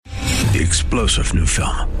the explosive new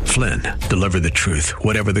film, Flynn, Deliver the Truth,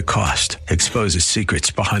 Whatever the Cost, exposes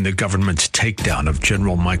secrets behind the government's takedown of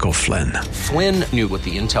General Michael Flynn. Flynn knew what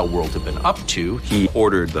the intel world had been up to. He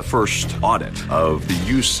ordered the first audit of the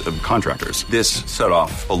use of contractors. This set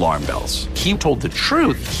off alarm bells. He told the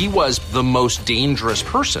truth. He was the most dangerous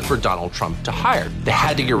person for Donald Trump to hire. They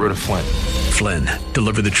had to get rid of Flynn. Flynn,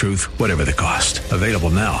 Deliver the Truth, Whatever the Cost. Available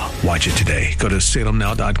now. Watch it today. Go to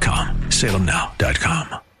salemnow.com.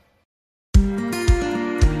 salemnow.com.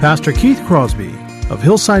 Pastor Keith Crosby of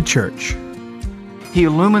Hillside Church. He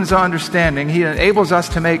illumines our understanding. He enables us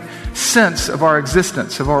to make sense of our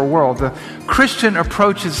existence, of our world. The Christian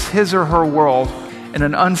approaches his or her world in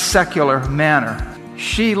an unsecular manner.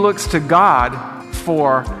 She looks to God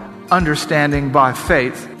for understanding by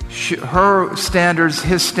faith. Her standards,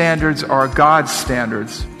 his standards, are God's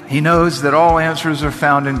standards. He knows that all answers are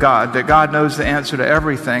found in God, that God knows the answer to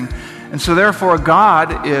everything. And so therefore,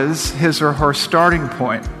 God is his or her starting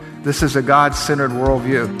point. This is a God-centered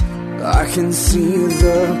worldview. I can see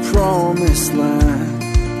the promised land,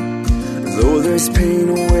 though there's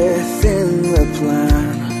pain within the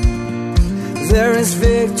plan. There is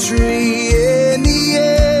victory in the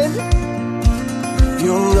end.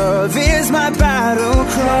 Your love is my battle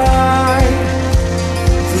cry,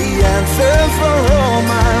 the answer for all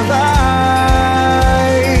my life.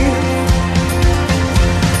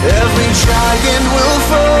 Every giant will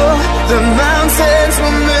fall, the mountains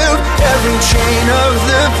will move. Every chain of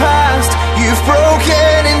the past you've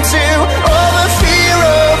broken into. All the fear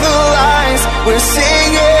of the lies, we're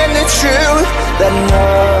singing the truth, that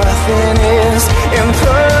nothing is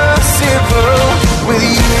impossible with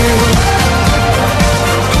you.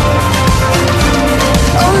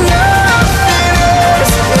 Oh, nothing is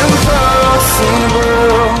impossible.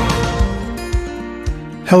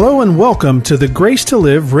 Hello and welcome to the Grace to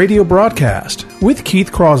Live radio broadcast with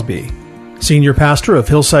Keith Crosby, Senior Pastor of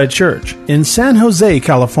Hillside Church in San Jose,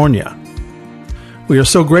 California. We are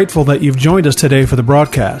so grateful that you've joined us today for the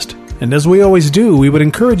broadcast, and as we always do, we would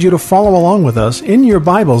encourage you to follow along with us in your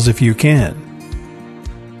Bibles if you can.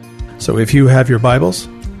 So if you have your Bibles,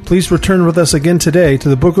 please return with us again today to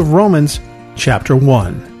the book of Romans, chapter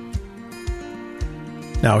 1.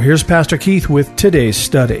 Now here's Pastor Keith with today's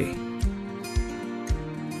study.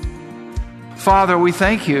 Father, we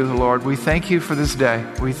thank you, Lord. We thank you for this day.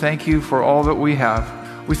 We thank you for all that we have.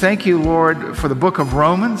 We thank you, Lord, for the book of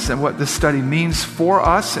Romans and what this study means for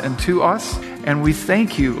us and to us. And we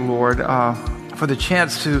thank you, Lord, for the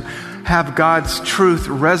chance to have God's truth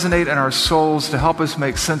resonate in our souls, to help us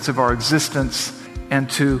make sense of our existence and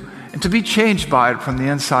to be changed by it from the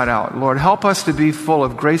inside out. Lord, help us to be full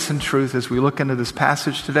of grace and truth as we look into this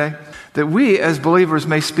passage today, that we as believers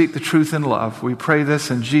may speak the truth in love. We pray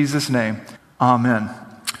this in Jesus' name. Amen.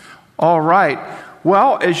 All right.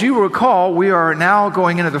 Well, as you recall, we are now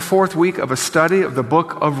going into the fourth week of a study of the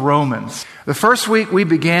book of Romans. The first week we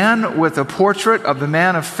began with a portrait of the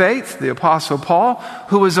man of faith, the Apostle Paul,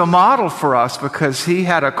 who was a model for us because he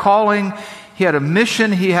had a calling, he had a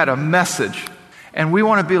mission, he had a message. And we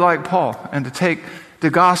want to be like Paul and to take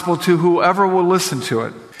the gospel to whoever will listen to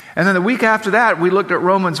it. And then the week after that, we looked at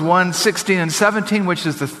Romans 1:16 and 17, which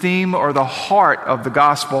is the theme or the heart of the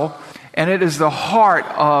gospel. And it is the heart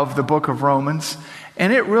of the book of Romans.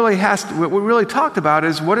 And it really what we really talked about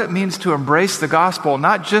is what it means to embrace the gospel,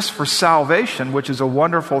 not just for salvation, which is a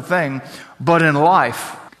wonderful thing, but in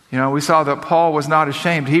life. You know, we saw that Paul was not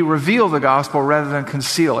ashamed. He revealed the gospel rather than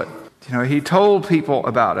conceal it. You know, he told people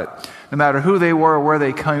about it, no matter who they were or where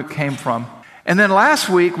they came from. And then last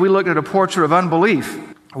week, we looked at a portrait of unbelief.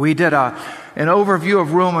 We did an overview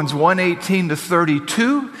of Romans 1:18 to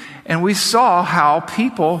 32, and we saw how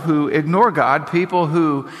people who ignore God, people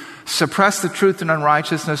who suppress the truth in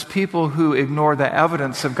unrighteousness, people who ignore the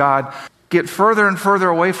evidence of God, get further and further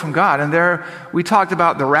away from God. And there we talked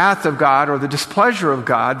about the wrath of God or the displeasure of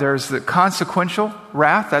God. There's the consequential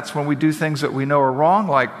wrath. That's when we do things that we know are wrong,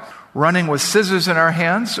 like running with scissors in our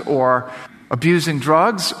hands or abusing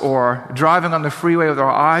drugs or driving on the freeway with our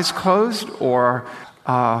eyes closed or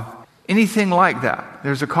anything like that.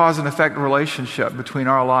 There's a cause and effect relationship between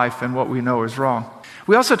our life and what we know is wrong.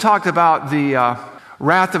 We also talked about the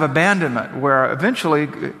wrath of abandonment, where eventually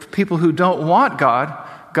people who don't want God,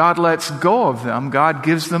 God lets go of them. God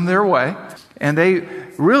gives them their way. And they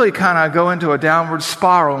really kind of go into a downward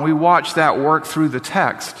spiral, and we watch that work through the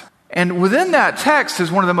text. And within that text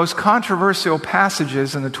is one of the most controversial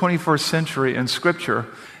passages in the 21st century in Scripture.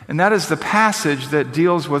 And that is the passage that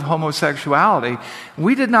deals with homosexuality.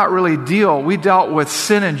 We dealt with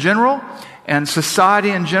sin in general and society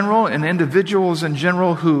in general and individuals in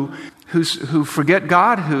general who who forget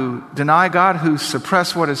God, who deny God, who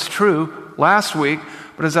suppress what is true last week.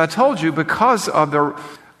 But as I told you, because of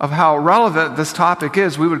how relevant this topic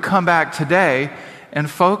is, we would come back today and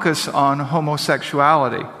focus on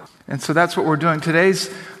homosexuality. And so that's what we're doing. Today's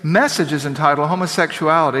message is entitled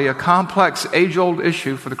Homosexuality, a Complex Age-Old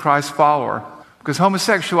Issue for the Christ Follower. Because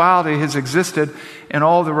homosexuality has existed, and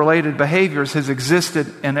all the related behaviors has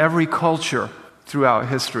existed in every culture throughout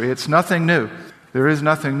history. It's nothing new. There is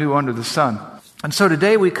nothing new under the sun. And so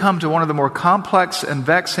today we come to one of the more complex and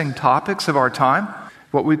vexing topics of our time,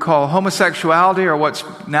 what we call homosexuality, or what's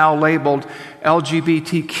now labeled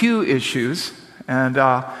LGBTQ issues. And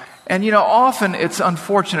often it's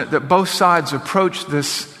unfortunate that both sides approach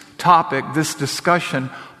this topic, this discussion,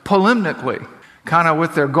 polemically, kind of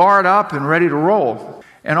with their guard up and ready to roll.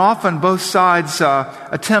 And often both sides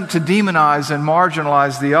attempt to demonize and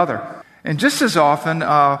marginalize the other. And just as often,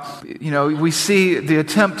 we see the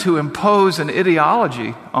attempt to impose an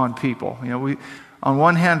ideology on people. On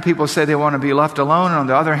one hand, people say they want to be left alone, and on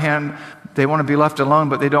the other hand, they want to be left alone,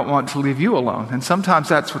 but they don't want to leave you alone. And sometimes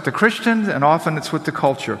that's with the Christians, and often it's with the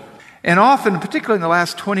culture. And often, particularly in the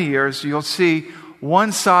last 20 years, you'll see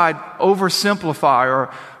one side oversimplify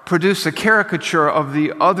or produce a caricature of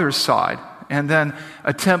the other side, and then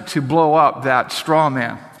attempt to blow up that straw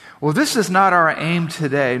man. Well, this is not our aim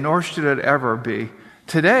today, nor should it ever be.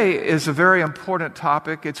 Today is a very important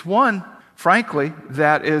topic. It's one, frankly,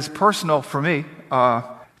 that is personal for me.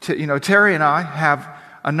 Terry and I have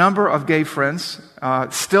a number of gay friends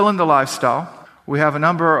still in the lifestyle. We have a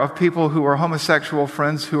number of people who are homosexual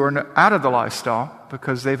friends who are out of the lifestyle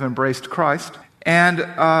because they've embraced Christ. And,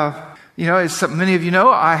 as many of you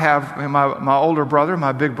know, I have my older brother,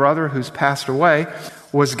 my big brother, who's passed away,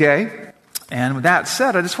 was gay. And with that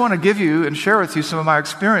said, I just want to give you and share with you some of my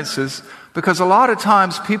experiences, because a lot of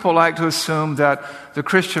times people like to assume that the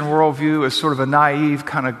Christian worldview is sort of a naive,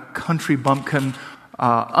 kind of country bumpkin,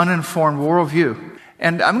 uninformed worldview.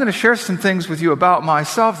 And I'm going to share some things with you about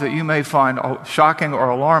myself that you may find shocking or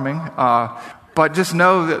alarming. But just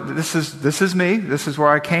know that this is me. This is where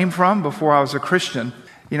I came from before I was a Christian.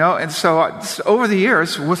 And so over the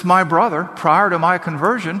years with my brother, prior to my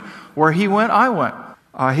conversion, where he went, I went.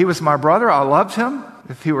 He was my brother. I loved him.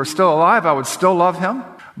 If he were still alive, I would still love him.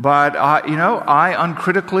 But, I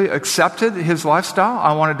uncritically accepted his lifestyle.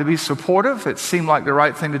 I wanted to be supportive. It seemed like the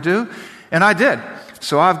right thing to do. And I did.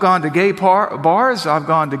 So I've gone to gay bars. I've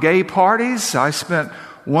gone to gay parties. I spent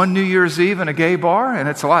one New Year's Eve in a gay bar, and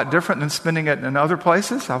it's a lot different than spending it in other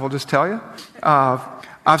places, I will just tell you.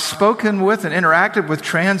 I've spoken with and interacted with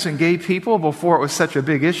trans and gay people before it was such a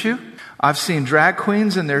big issue. I've seen drag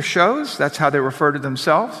queens in their shows. That's how they refer to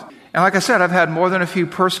themselves. And like I said, I've had more than a few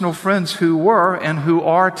personal friends who were and who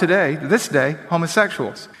are today, this day,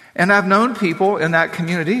 homosexuals. And I've known people in that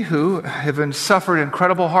community who have suffered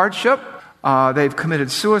incredible hardship. They've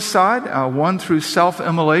committed suicide, one through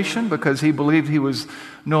self-immolation because he believed he was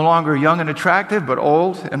no longer young and attractive, but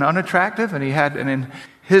old and unattractive. And in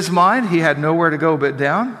his mind, he had nowhere to go but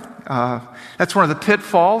down. That's one of the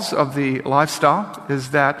pitfalls of the lifestyle,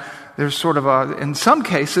 is that there's sort of in some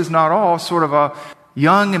cases, not all, sort of a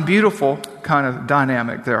young and beautiful kind of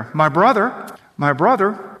dynamic there. My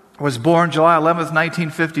brother was born July 11th,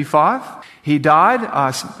 1955. He died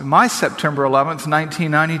my September 11th,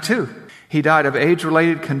 1992. He died of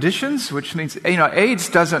AIDS-related conditions, which means, AIDS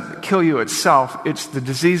doesn't kill you itself. It's the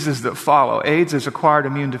diseases that follow. AIDS is acquired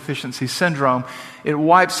immune deficiency syndrome. It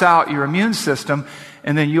wipes out your immune system,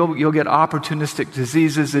 and then you'll get opportunistic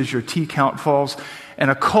diseases as your T count falls, and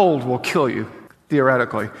a cold will kill you,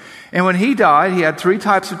 theoretically. And when he died, he had 3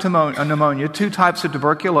 types of pneumonia, 2 types of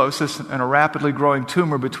tuberculosis, and a rapidly growing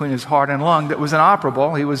tumor between his heart and lung that was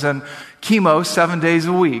inoperable. He was in chemo 7 days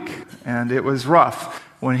a week, and it was rough.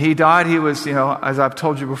 When he died, he was, as I've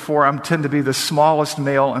told you before, I tend to be the smallest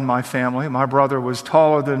male in my family. My brother was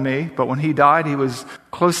taller than me, but when he died, he was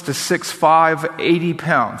close to 6'5", 80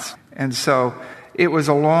 pounds. And so it was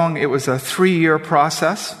a 3-year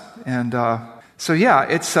process. And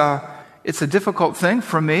it's a difficult thing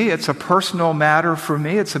for me. It's a personal matter for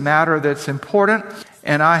me. It's a matter that's important,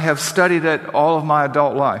 and I have studied it all of my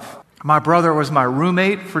adult life. My brother was my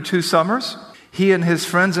roommate for 2 summers. He and his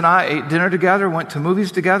friends and I ate dinner together, went to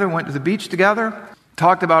movies together, went to the beach together,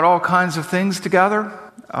 talked about all kinds of things together,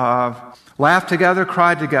 laughed together,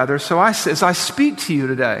 cried together. So as I speak to you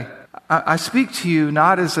today, I speak to you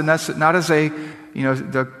not as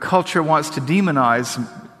the culture wants to demonize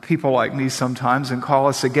people like me sometimes and call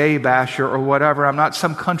us a gay basher or whatever. I'm not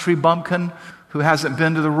some country bumpkin who hasn't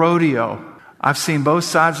been to the rodeo. I've seen both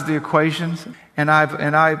sides of the equation, and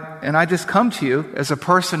I just come to you as a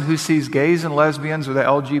person who sees gays and lesbians or the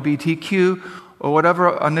LGBTQ or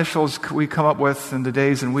whatever initials we come up with in the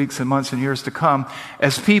days and weeks and months and years to come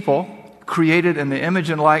as people created in the image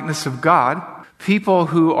and likeness of God, people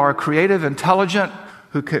who are creative, intelligent,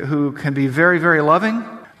 who can be very, very loving,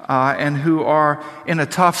 and who are in a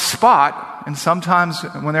tough spot. And sometimes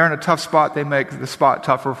when they're in a tough spot, they make the spot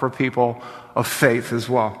tougher for people of faith as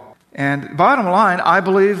well. And bottom line, I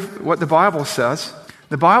believe what the Bible says.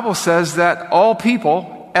 The Bible says that all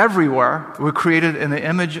people everywhere were created in the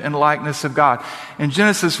image and likeness of God. In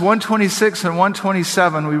Genesis 1:26 and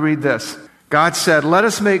 1:27, we read this. God said, "Let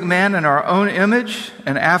us make man in our own image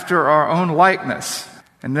and after our own likeness."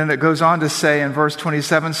 And then it goes on to say in verse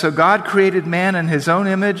 27, "So God created man in his own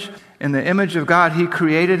image. In the image of God he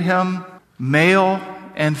created him. Male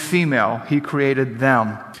and female he created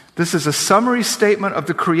them." This is a summary statement of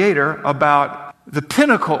the Creator about the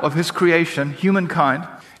pinnacle of his creation, humankind,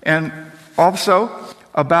 and also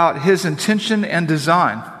about his intention and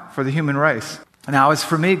design for the human race. Now, as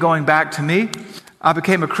for me, going back to me, I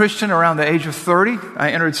became a Christian around the age of 30. I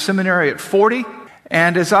entered seminary at 40.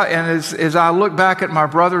 And as I look back at my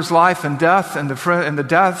brother's life and death and the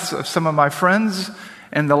deaths of some of my friends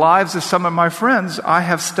and the lives of some of my friends, I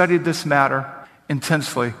have studied this matter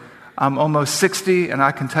intensely. I'm almost 60, and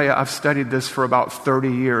I can tell you I've studied this for about 30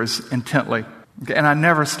 years intently. And I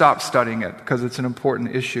never stop studying it because it's an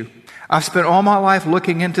important issue. I've spent all my life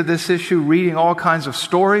looking into this issue, reading all kinds of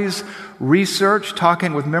stories, research,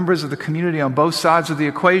 talking with members of the community on both sides of the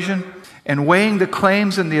equation, and weighing the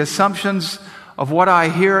claims and the assumptions of what I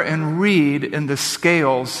hear and read in the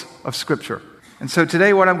scales of Scripture. And so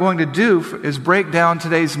today what I'm going to do is break down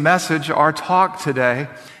today's message, our talk today,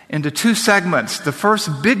 into two segments. The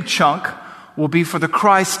first big chunk will be for the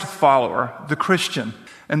Christ follower, the Christian.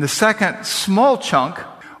 And the second small chunk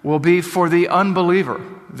will be for the unbeliever,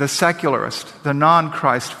 the secularist, the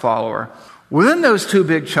non-Christ follower. Within those two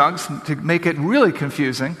big chunks, to make it really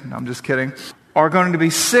confusing, no, I'm just kidding, are going to be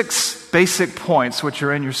 6 basic points, which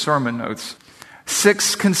are in your sermon notes.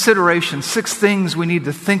 6 considerations, 6 things we need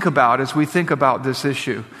to think about as we think about this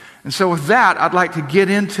issue. And so with that, I'd like to get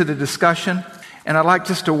into the discussion, and I'd like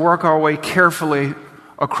just to work our way carefully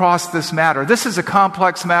across this matter. This is a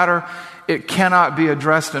complex matter. It cannot be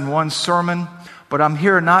addressed in one sermon. But I'm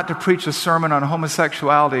here not to preach a sermon on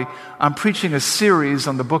homosexuality. I'm preaching a series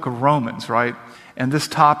on the book of Romans, right? And this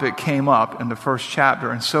topic came up in the first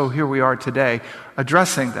chapter. And so here we are today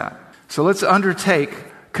addressing that. So let's undertake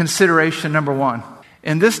consideration number 1.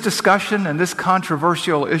 In this discussion and this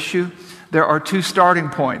controversial issue, there are 2 starting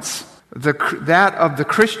points. That of the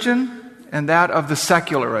Christian and that of the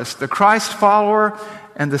secularist. The Christ follower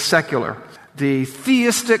and the secular. The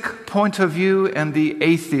theistic point of view and the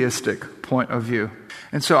atheistic point of view.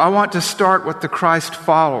 And so I want to start with the Christ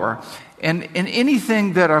follower. And in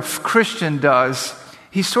anything that a Christian does,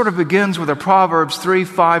 he sort of begins with a Proverbs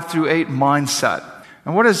 3:5-8 mindset.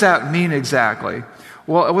 And what does that mean exactly?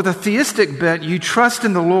 Well, with a theistic bent, you trust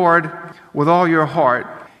in the Lord with all your heart.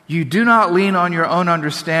 You do not lean on your own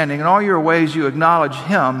understanding. In all your ways you acknowledge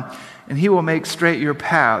Him, and He will make straight your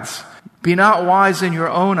paths. Be not wise in your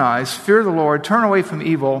own eyes. Fear the Lord. Turn away from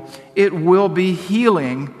evil. It will be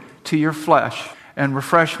healing to your flesh and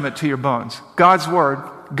refreshment to your bones. God's Word,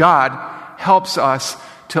 God helps us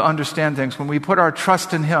to understand things. When we put our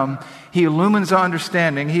trust in Him, He illumines our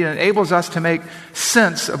understanding. He enables us to make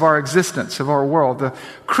sense of our existence, of our world. The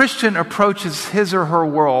Christian approaches his or her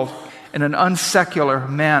world in an unsecular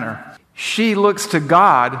manner. She looks to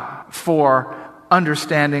God for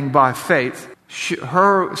understanding by faith.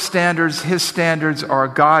 Her standards, his standards are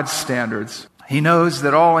God's standards. He knows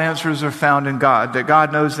that all answers are found in God, that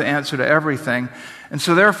God knows the answer to everything. And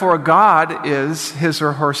so therefore, God is his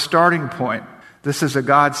or her starting point. This is a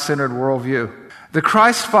God-centered worldview. The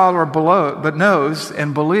Christ follower but knows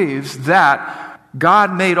and believes that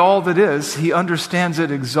God made all that is. He understands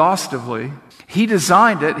it exhaustively. He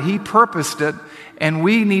designed it. He purposed it. And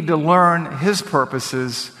we need to learn His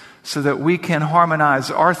purposes so that we can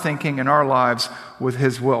harmonize our thinking and our lives with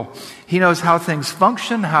His will. He knows how things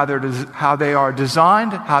function, how they are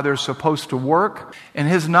designed, how they're supposed to work. And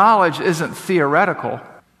His knowledge isn't theoretical.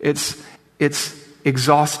 It's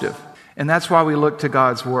exhaustive. And that's why we look to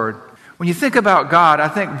God's Word. When you think about God, I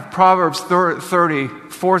think Proverbs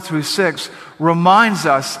 30:4-6 reminds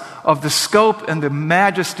us of the scope and the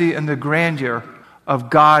majesty and the grandeur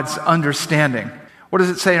of God's understanding. What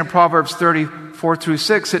does it say in Proverbs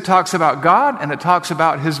 30:4-6? It talks about God and it talks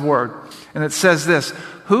about His Word. And it says this,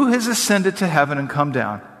 "Who has ascended to heaven and come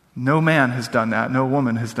down?" No man has done that. No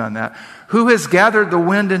woman has done that. "Who has gathered the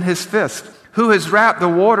wind in his fist? Who has wrapped the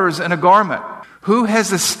waters in a garment? Who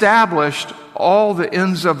has established all the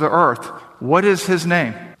ends of the earth? What is his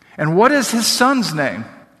name? And what is his son's name?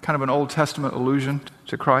 Kind of an Old Testament allusion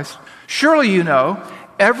to Christ. Surely you know,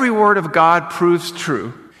 every word of God proves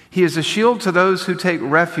true. He is a shield to those who take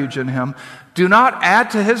refuge in him. Do not add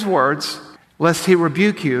to his words, lest he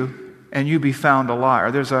rebuke you and you be found a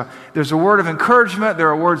liar. There's a word of encouragement, there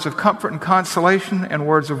are words of comfort and consolation, and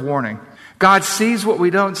words of warning. God sees what we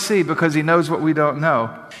don't see because he knows what we don't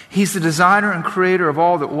know. He's the designer and creator of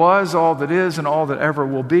all that was, all that is, and all that ever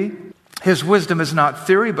will be. His wisdom is not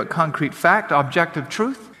theory, but concrete fact, objective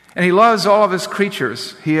truth. And he loves all of his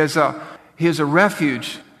creatures. He is a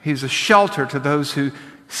refuge. He's a shelter to those who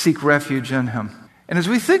seek refuge in him. And as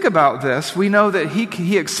we think about this, we know that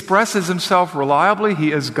he expresses himself reliably.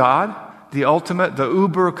 He is God, the ultimate, the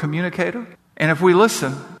uber communicator. And if we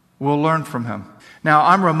listen, we'll learn from him. Now,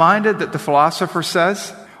 I'm reminded that the philosopher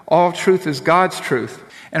says all truth is God's truth.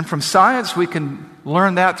 And from science, we can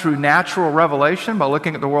learn that through natural revelation by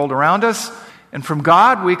looking at the world around us. And from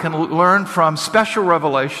God, we can learn from special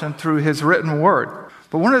revelation through his written word.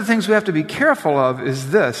 But one of the things we have to be careful of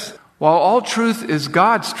is this. While all truth is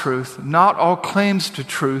God's truth, not all claims to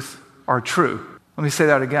truth are true. Let me say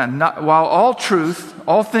that again. While all truth,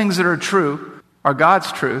 all things that are true, are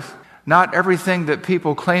God's truth, not everything that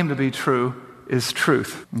people claim to be true is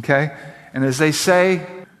truth. Okay? And as they say,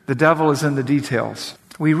 the devil is in the details.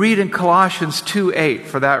 We read in Colossians 2:8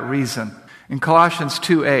 for that reason. In Colossians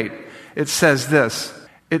 2:8, it says this.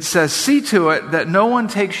 It says, see to it that no one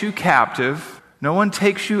takes you captive, no one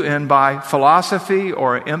takes you in by philosophy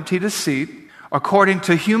or empty deceit, according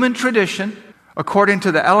to human tradition, according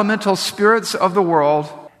to the elemental spirits of the world,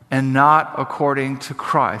 and not according to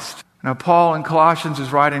Christ. Now, Paul in Colossians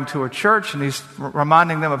is writing to a church, and he's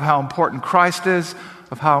reminding them of how important Christ is,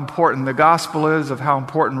 of how important the gospel is, of how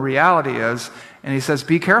important reality is. And he says,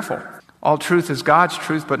 be careful. All truth is God's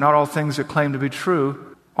truth, but not all things that claim to be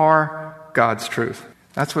true are God's truth.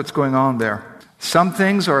 That's what's going on there. Some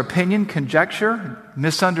things are opinion, conjecture,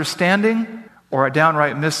 misunderstanding, or a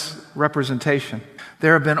downright misrepresentation.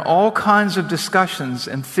 There have been all kinds of discussions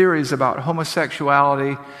and theories about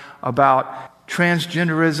homosexuality, about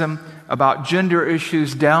transgenderism, about gender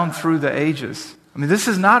issues down through the ages. I mean, this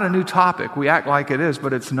is not a new topic. We act like it is,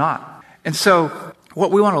 but it's not. And so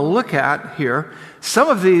what we want to look at here, some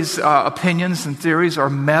of these opinions and theories are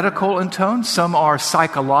medical in tone, some are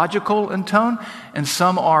psychological in tone, and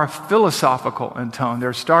some are philosophical in tone.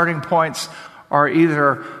 Their starting points are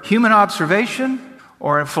either human observation,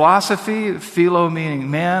 or in philosophy, philo meaning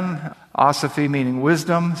man, osophy meaning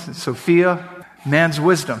wisdom, Sophia, man's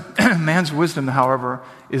wisdom. Man's wisdom, however,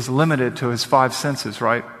 is limited to his five senses,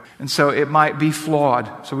 right? And so it might be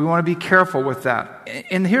flawed. So we want to be careful with that.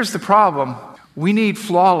 And here's the problem. We need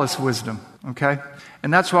flawless wisdom, okay?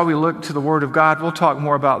 And that's why we look to the Word of God. We'll talk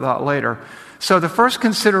more about that later. So the first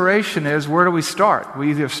consideration is, where do we start?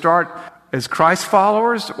 We either start as Christ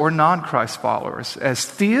followers or non-Christ followers, as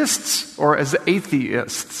theists or as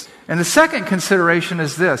atheists. And the second consideration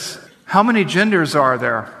is this. How many genders are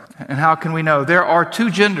there? And how can we know? There are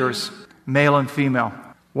two genders, male and female.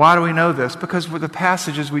 Why do we know this? Because with the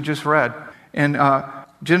passages we just read. In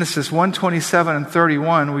Genesis 1:27 and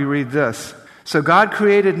 31, we read this. So God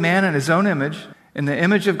created man in his own image. In the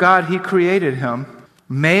image of God, he created him.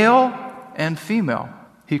 Male and female,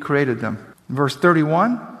 he created them. In verse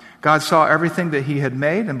 31, God saw everything that he had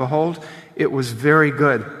made, and behold, it was very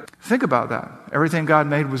good. Think about that. Everything God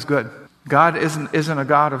made was good. God isn't a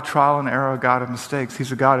God of trial and error, a God of mistakes.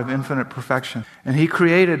 He's a God of infinite perfection. And he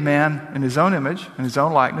created man in his own image, in his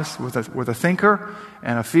own likeness, with a thinker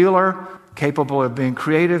and a feeler, capable of being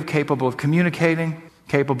creative, capable of communicating,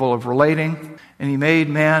 capable of relating. And he made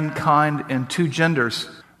mankind in two genders,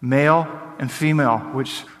 male and female,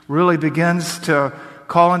 which really begins to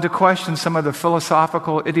call into question some of the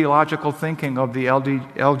philosophical, ideological thinking of the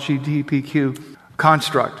LGBTQ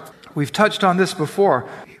construct. We've touched on this before.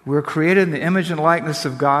 We're created in the image and likeness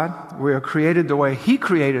of God. We are created the way he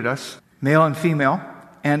created us, male and female.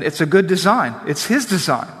 And it's a good design. It's his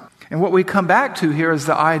design. And what we come back to here is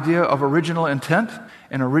the idea of original intent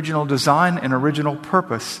and original design and original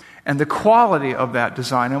purpose and the quality of that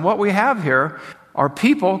design. And what we have here are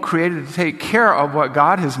people created to take care of what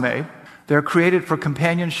God has made. They're created for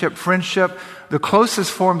companionship, friendship, the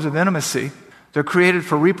closest forms of intimacy. They're created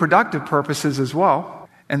for reproductive purposes as well.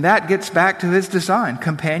 And that gets back to his design,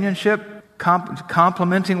 companionship,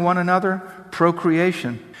 complementing one another,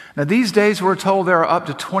 procreation. Now these days we're told there are up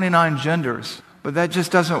to 29 genders, but that just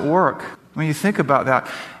doesn't work when you think about that.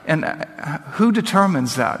 And who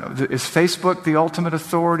determines that? Is Facebook the ultimate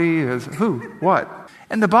authority? Is who? What?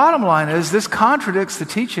 And the bottom line is this contradicts the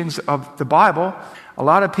teachings of the Bible. A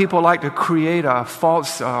lot of people like to create a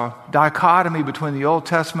false dichotomy between the Old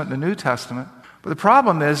Testament and the New Testament. But the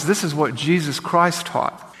problem is this is what Jesus Christ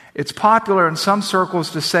taught. It's popular in some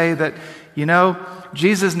circles to say that,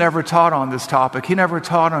 Jesus never taught on this topic. He never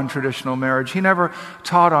taught on traditional marriage. He never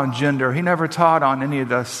taught on gender. He never taught on any of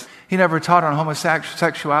this. He never taught on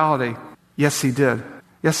homosexuality. Yes, he did.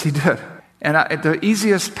 Yes, he did. And the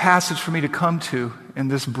easiest passage for me to come to in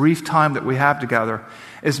this brief time that we have together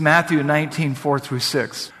is Matthew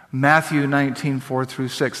 19:4-6. Matthew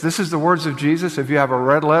 19:4-6. This is the words of Jesus. If you have a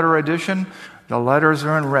red letter edition, the letters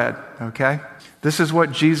are in red, okay? This is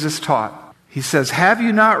what Jesus taught. He says, "Have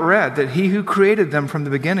you not read that he who created them from the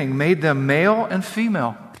beginning made them male and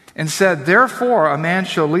female, and said, therefore a man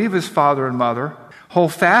shall leave his father and mother,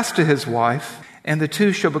 hold fast to his wife, and the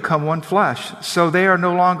two shall become one flesh. So they are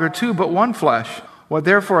no longer two, but one flesh. What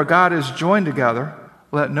therefore God has joined together,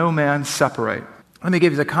 let no man separate." Let me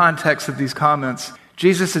give you the context of these comments.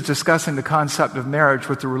 Jesus is discussing the concept of marriage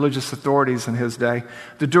with the religious authorities in his day,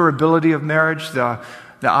 the durability of marriage, the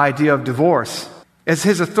idea of divorce. As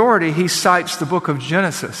his authority, he cites the book of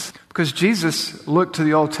Genesis because Jesus looked to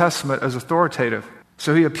the Old Testament as authoritative.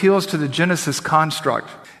 So he appeals to the Genesis construct.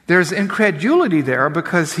 There's incredulity there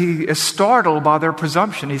because he is startled by their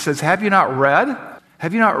presumption. He says, have you not read?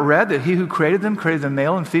 Have you not read that he who created them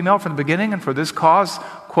male and female from the beginning? And for this cause,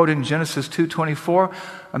 quoting Genesis 2:24,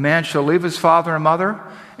 a man shall leave his father and mother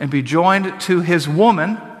and be joined to his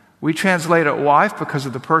woman. We translate it wife because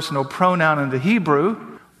of the personal pronoun in the Hebrew.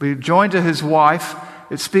 Be joined to his wife.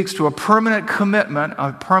 It speaks to a permanent commitment,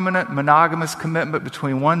 a permanent monogamous commitment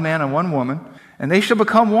between one man and one woman. And they shall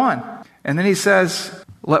become one. And then he says,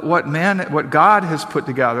 let what God has put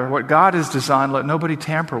together, what God has designed, let nobody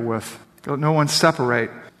tamper with. Let no one separate.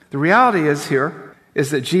 The reality is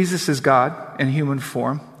that Jesus is God in human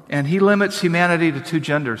form, and he limits humanity to two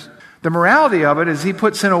genders. The morality of it is he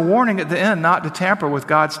puts in a warning at the end not to tamper with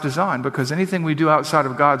God's design, because anything we do outside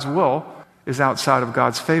of God's will is outside of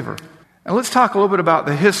God's favor. And let's talk a little bit about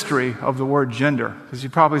the history of the word gender, because you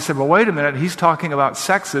probably said, well, wait a minute, he's talking about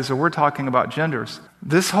sexes, or we're talking about genders.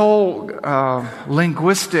 This whole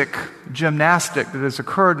linguistic gymnastic that has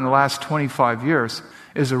occurred in the last 25 years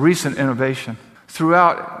is a recent innovation.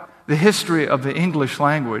 Throughout the history of the English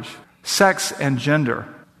language, sex and gender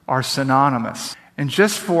are synonymous. And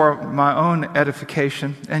just for my own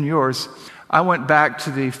edification and yours, I went back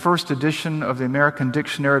to the first edition of the American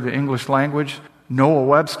Dictionary of the English Language, Noah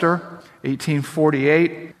Webster,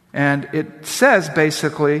 1848, and it says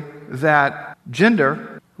basically that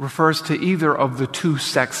gender refers to either of the two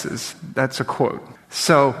sexes. That's a quote.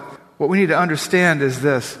 So what we need to understand is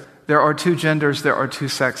this. There are two genders, there are two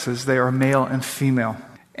sexes. They are male and female.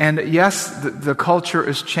 And yes, the culture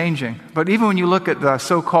is changing. But even when you look at the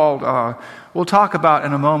so-called, we'll talk about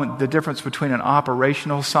in a moment the difference between an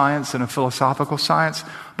operational science and a philosophical science.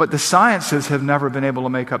 But the sciences have never been able to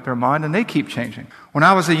make up their mind, and they keep changing. When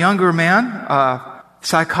I was a younger man,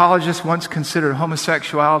 psychologists once considered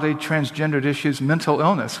homosexuality, transgendered issues, mental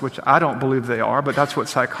illness, which I don't believe they are, but that's what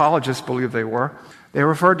psychologists believe they were. They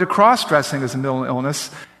referred to cross-dressing as a mental illness.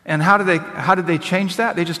 And how did they change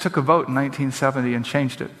that? They just took a vote in 1970 and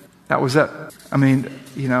changed it. That was it. I mean,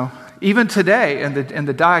 even today in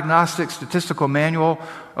the Diagnostic Statistical Manual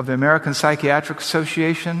of the American Psychiatric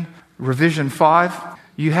Association, Revision 5,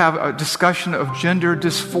 you have a discussion of gender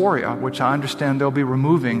dysphoria, which I understand they'll be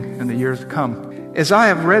removing in the years to come. As I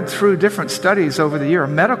have read through different studies over the year,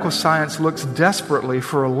 medical science looks desperately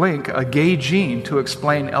for a gay gene to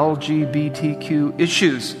explain LGBTQ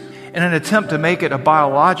issues, in an attempt to make it a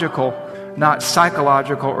biological, not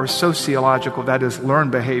psychological or sociological, that is,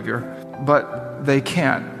 learned behavior. But they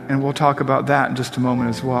can't, and we'll talk about that in just a moment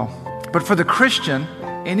as well. But for the Christian,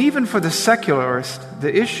 and even for the secularist,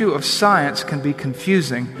 the issue of science can be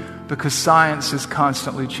confusing because science is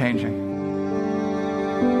constantly changing.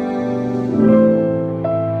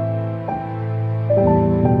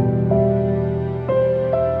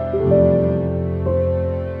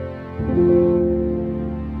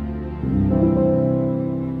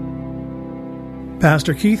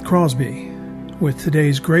 Pastor Keith Crosby with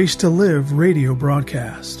today's Grace to Live radio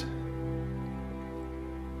broadcast.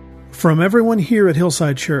 From everyone here at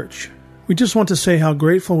Hillside Church, we just want to say how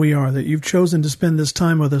grateful we are that you've chosen to spend this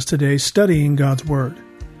time with us today studying God's Word.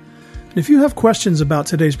 And if you have questions about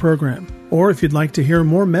today's program, or if you'd like to hear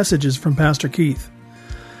more messages from Pastor Keith,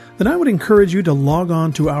 then I would encourage you to log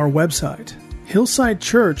on to our website,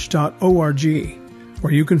 hillsidechurch.org,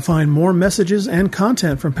 where you can find more messages and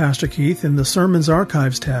content from Pastor Keith in the Sermons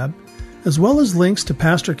Archives tab, as well as links to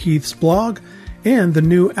Pastor Keith's blog and the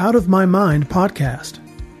new Out of My Mind podcast.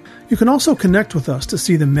 You can also connect with us to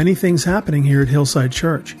see the many things happening here at Hillside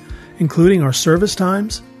Church, including our service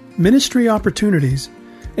times, ministry opportunities,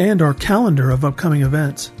 and our calendar of upcoming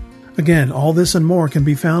events. Again, all this and more can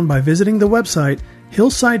be found by visiting the website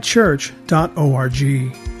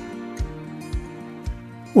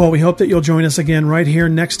hillsidechurch.org. Well, we hope that you'll join us again right here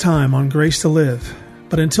next time on Grace to Live.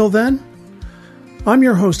 But until then, I'm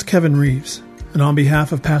your host, Kevin Reeves, and on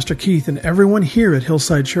behalf of Pastor Keith and everyone here at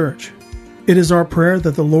Hillside Church, it is our prayer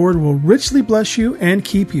that the Lord will richly bless you and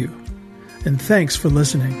keep you. And thanks for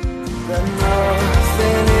listening.